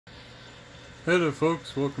Hey there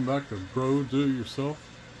folks, welcome back to Bro Do It Yourself.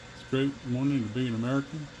 It's a great morning to be an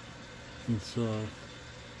American. It's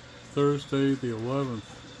Thursday the 11th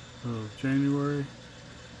of January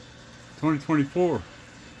 2024.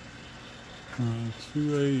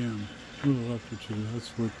 2 a.m. A little after 2. That's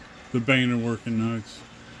what the bane of working nights.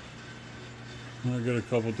 I got a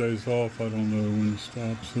couple days off. I don't know when to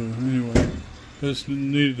stop. So anyway, just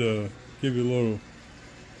needed to give you a little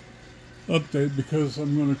update because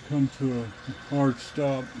I'm going to come to a hard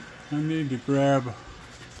stop. I need to grab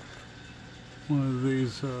one of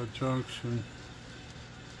these junction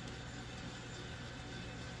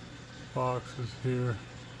boxes here.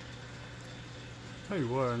 Tell you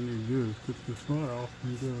what I need to do is get this light off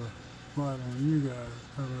and do a light on you guys.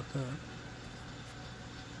 How about that?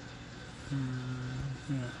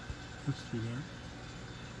 Yeah, let's do that.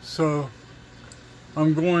 So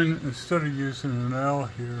I'm going, instead of using an L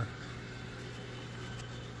here,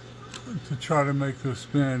 to try to make this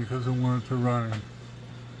bend because I want it to run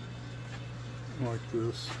like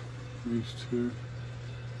this, these two.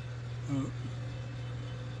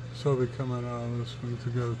 So I'll be coming out of this one to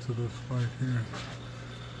go to this light here.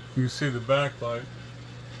 You can see the backlight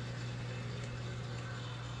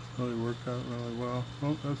really worked out really well.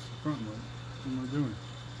 Oh, that's the front light. What am I doing?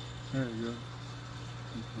 There you go.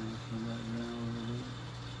 Turn that down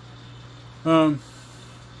a little bit.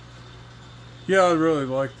 Yeah, I really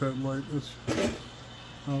like that light. It's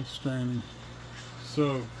outstanding.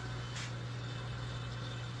 So,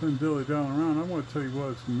 been dilly dallying around. I want to tell you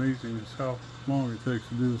what's amazing is how long it takes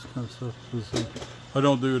to do this kind of stuff. Because I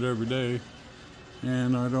don't do it every day,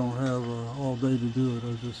 and I don't have all day to do it.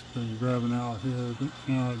 I've just been grabbing out here,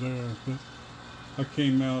 out there. But I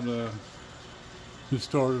came out, just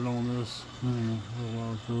started on this, I don't know, a little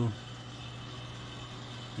while ago.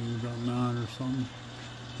 Maybe about 9 or something.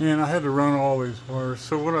 And I had to run all these wires.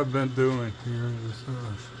 So what I've been doing here is,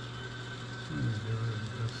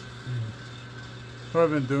 what I've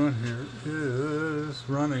been doing here is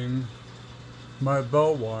running my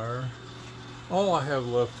bell wire. All I have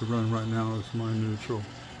left to run right now is my neutral.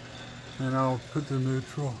 And I'll put the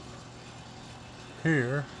neutral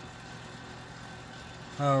here.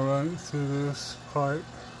 I'll run it through this pipe.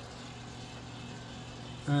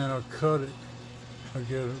 And I'll cut it. I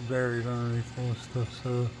get it buried underneath all this stuff,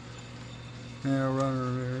 so and I'll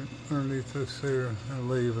run it underneath this here and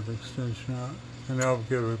leave an extension out, and I'll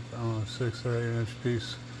give it a 6 or 8 inch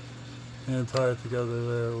piece and tie it together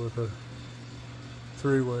there with a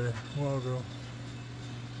 3-way logo,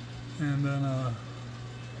 and then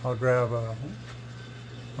I'll grab a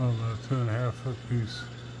 2.5 foot piece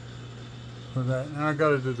for that, and I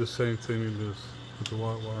got to do the same thing in this with the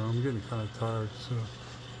white wire. I'm getting kind of tired, so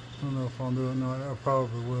I don't know if I'll do it or not. I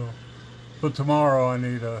probably will. But tomorrow I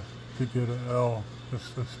need to get an L,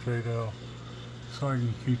 just a straight L, so I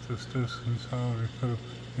can keep this distance. I already put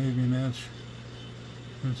maybe an inch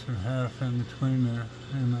and a half in between there,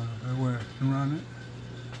 and that way I can run it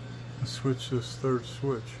and switch this third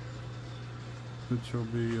switch, which will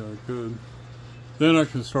be good. Then I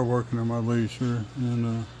can start working at my leisure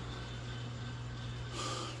and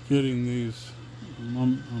getting these.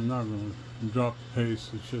 I'm not going to drop the pace.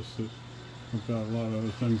 It's just that I've got a lot of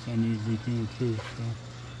other things I need to be doing too. So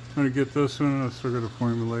I'm going to get this one, and I still got to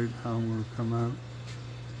formulate how I'm going to come out.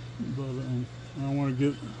 But I want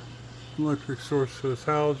to get electric source to this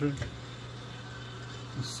halogen.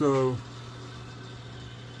 So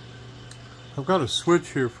I've got a switch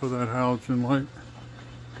here for that halogen light.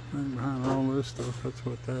 And behind all this stuff, that's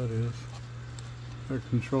what that is. That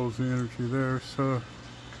controls the energy there. So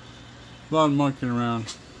a lot of monkeying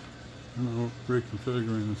around, you know,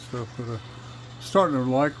 reconfiguring and stuff, but I'm starting to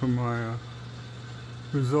like what my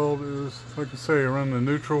result is. Like I say, I run the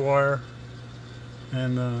neutral wire,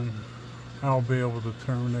 and then I'll be able to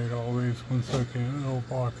terminate all these once I get an L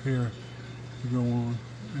block here to go on.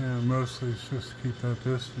 And mostly it's just to keep that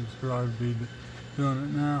distance where I'd be doing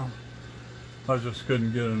it now. I just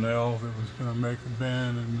couldn't get an L that was going to make a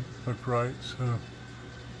bend and look right, so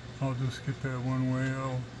I'll just get that one-way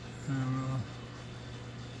L. And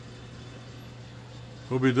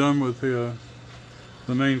we'll be done with the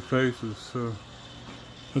main phases. So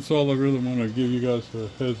that's all I really want to give you guys a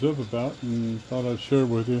heads up about, and thought I'd share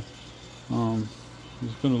with you. I'm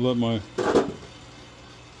just going to let my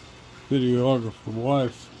videographer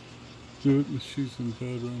wife do it. She's in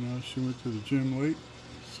bed right now. She went to the gym late,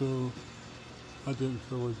 so I didn't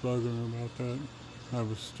feel like bugging her about that. I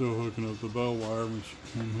was still hooking up the bell wire when she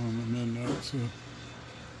came home at midnight, so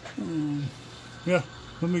yeah,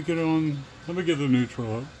 let me get the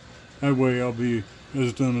neutral up. That way I'll be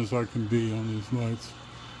as done as I can be on these lights.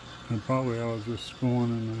 And probably I was just going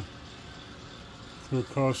in put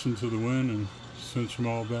caution to the wind and cinch them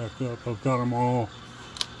all back up. I've got them all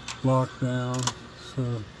locked down, so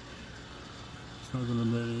it's not going to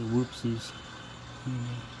make any whoopsies.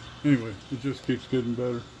 Anyway, it just keeps getting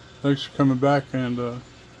better. Thanks for coming back, and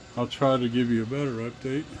I'll try to give you a better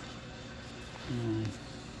update. I'm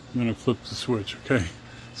going to flip the switch, okay?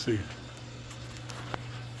 See you.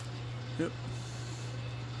 Yep.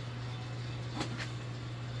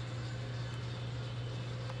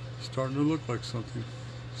 Starting to look like something.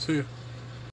 See ya.